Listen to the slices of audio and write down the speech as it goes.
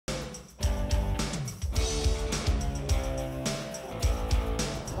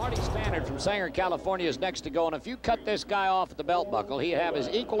Stannard from Sanger, California is next to go, and if you cut this guy off at the belt buckle, he'd have his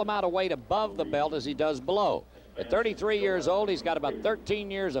equal amount of weight above the belt as he does below. At 33 years old, he's got about 13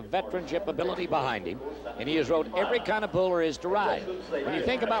 years of veteranship ability behind him, and he has rode every kind of bull there is to ride. When you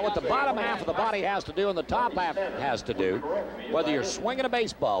think about what the bottom half of the body has to do and the top half has to do, whether you're swinging a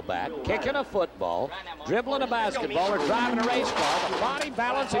baseball bat, kicking a football, dribbling a basketball, or driving a race car, the body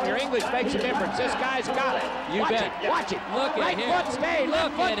balance in your English makes a difference. This guy's got it. You bet. Watch it. Look right at here. Foot stay.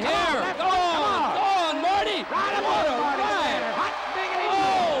 Look foot, at here. Come on, Marty. Right him What on, a Marty. ride. Hot diggity.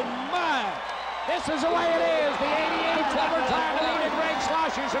 Oh, my. This is the way it is. The 88 Clever Time lead of Greg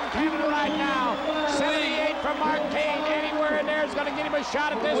Schlossers from Canada right now. 78 from Mark Kane. Anywhere in there is going to get him a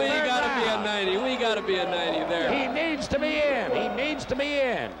shot at this We third got to be a round. 90. We got to be a 90 there. He needs to be in. He needs to be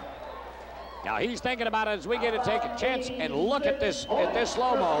in. Now he's thinking about it as we get to take a chance and look at this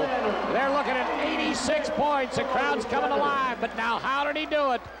slow-mo. They're looking at 86 points. The crowd's coming alive. But now how did he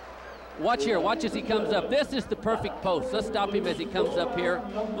do it? Watch here. Watch as he comes up. This is the perfect post. Let's stop him as he comes up here.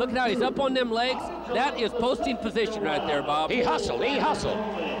 Look at how he's up on them legs. That is posting position right there, Bob. He hustled. He hustled.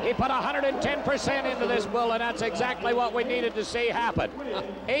 He put 110% into this bull, and that's exactly what we needed to see happen.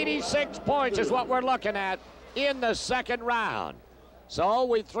 86 points is what we're looking at in the second round. So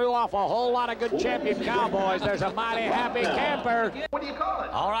we threw off a whole lot of good champion cowboys. There's a mighty happy camper. What do you call it?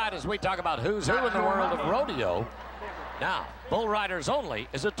 All right, as we talk about who's who in the world of rodeo, now, Bull Riders Only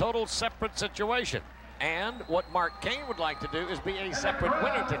is a total separate situation. And what Mark Kane would like to do is be a separate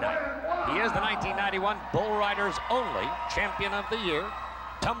winner tonight. He is the 1991 Bull Riders Only Champion of the Year.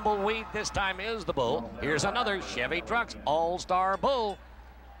 Tumbleweed this time is the bull. Here's another Chevy Trucks All-Star Bull.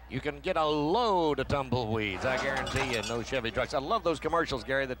 You can get a load of tumbleweeds, I guarantee you, no Chevy Trucks. I love those commercials,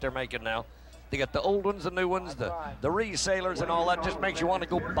 Gary, that they're making now. They got the old ones, the new ones, the resellers and all that. Just makes you want to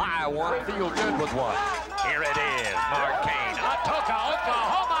go buy one, feel good with one. Here it is, Mark Kane, Atoka,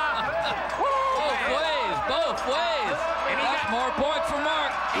 Oklahoma. Both ways. And he got more points for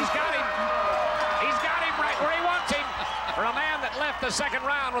Mark. He's got him right where he wants him. For a man that left the second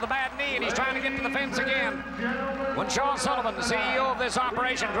round with a bad knee and he's trying to get to the fence again. When Sean Sullivan, the CEO of this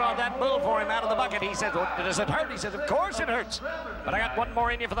operation, drove that bull for him out of the bucket, he says, well, does it hurt? He says, of course it hurts. But I got one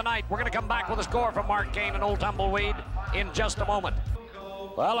more in you for the night. We're going to come back with a score from Mark Kane and Old Tumbleweed in just a moment.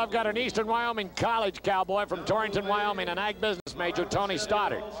 Well, I've got an Eastern Wyoming college cowboy from Torrington, Wyoming, an ag business major, Tony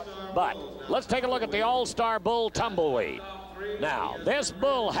Stoddard. But let's take a look at the All-Star Bull Tumbleweed. Now, this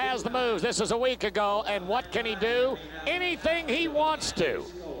bull has the moves. This is a week ago, and what can he do? Anything he wants to.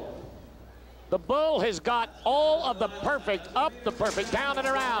 The bull has got all of the perfect, up the perfect, down and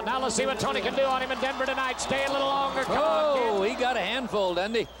around. Now let's see what Tony can do on him in Denver tonight. Stay a little longer. Come on, he got a handful,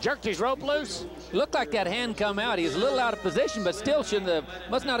 doesn't he? Jerked his rope loose. Looked like that hand come out. He's a little out of position, but still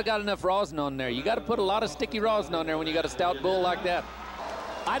must not have got enough rosin on there. You got to put a lot of sticky rosin on there when you got a stout bull like that.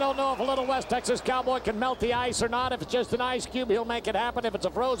 I don't know if a little West Texas cowboy can melt the ice or not. If it's just an ice cube, he'll make it happen. If it's a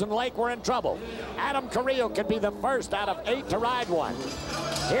frozen lake, we're in trouble. Adam Carrillo could be the first out of 8 to ride one.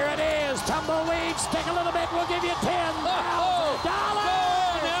 Here it is. Tumbleweed, stick a little bit. We'll give you $10,000.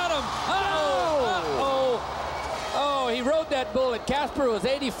 Adam. Oh, he rode that bull at Casper. It was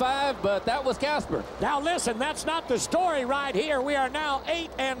 85, but that was Casper. Now listen, that's not the story right here. We are now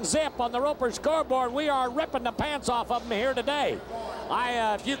 8-0 on the Roper scoreboard. We are ripping the pants off of them here today.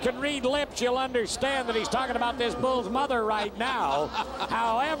 If you can read lips, you'll understand that he's talking about this bull's mother right now.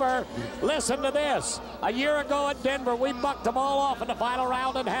 However, listen to this. A year ago at Denver, we bucked them all off in the final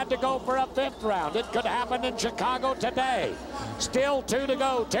round and had to go for a 5th round. It could happen in Chicago today. Still 2 to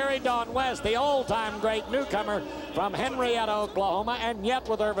go. Terry Don West, the all-time great newcomer from Henrietta, Oklahoma, and yet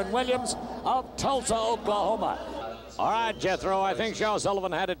with Irvin Williams of Tulsa, Oklahoma. All right, Jethro, I think Sean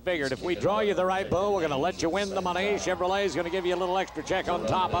Sullivan had it figured. If we draw you the right bull, we're going to let you win the money. Chevrolet is going to give you a little extra check on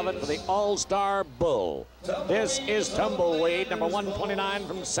top of it for the All-Star Bull. This is Tumbleweed, number 129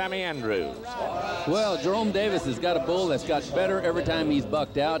 from Sammy Andrews. Well, Jerome Davis has got a bull that's got better every time he's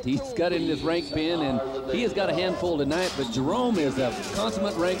bucked out. He's got it in his rank pin, and he has got a handful tonight, but Jerome is a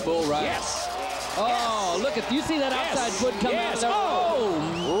consummate rank bull rider. Yes. Oh, look at, you see that outside foot come out of there?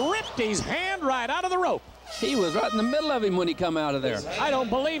 Oh, ripped his hand right out of the rope. He was right in the middle of him when he come out of there. I don't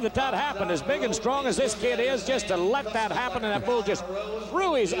believe that happened. As big and strong as this kid is, just to let that happen, and that bull just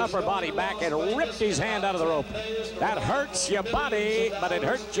threw his upper body back and ripped his hand out of the rope. That hurts your body, but it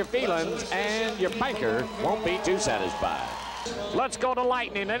hurts your feelings, and your banker won't be too satisfied. Let's go to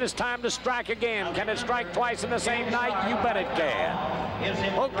lightning. It is time to strike again. Can it strike twice in the same night? You bet it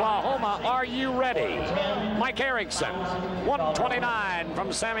can. Oklahoma, are you ready? Mike Erickson, 129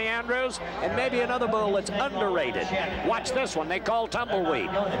 from Sammy Andrews, and maybe another bull that's underrated. Watch this one. They call Tumbleweed.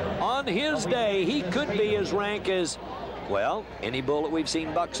 On his day, he could be as rank as Well, any bull that we've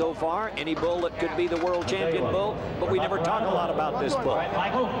seen buck so far, any bull that could be the world champion bull, but we never talk a lot about this bull.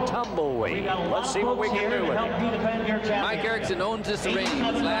 Tumbleweed. Let's see what we can do with him. Mike Erickson owns this arena. He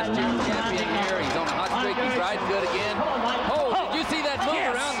was last year's champion here. He's on a hot streak. He's riding good again. Oh, did you see that move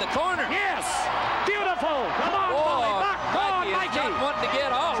around the corner? Yes. Beautiful. Come on, Molly. Come on, Mikey. Not wanting to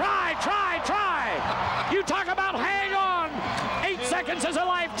get off. Try. You talk about hang on. 8 seconds is a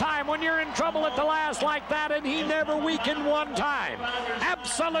lifetime when you're in trouble at the last like that, and he never weakened one time.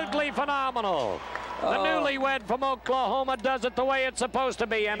 Absolutely phenomenal. The newlywed from Oklahoma does it the way it's supposed to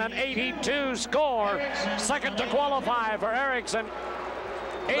be, and an 82 score, second to qualify for Erickson.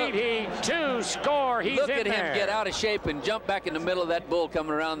 82 score, he's in there. Look at him get out of shape and jump back in the middle of that bull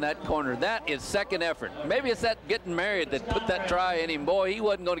coming around that corner. That is second effort. Maybe it's that getting married that put that try in him. Boy, he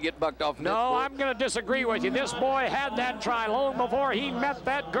wasn't going to get bucked off. No, I'm going to disagree with you. This boy had that try long before he met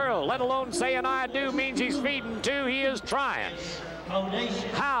that girl, let alone saying I do means he's feeding two. He is trying.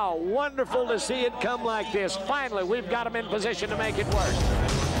 How wonderful to see it come like this. Finally, we've got him in position to make it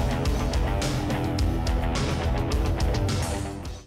work.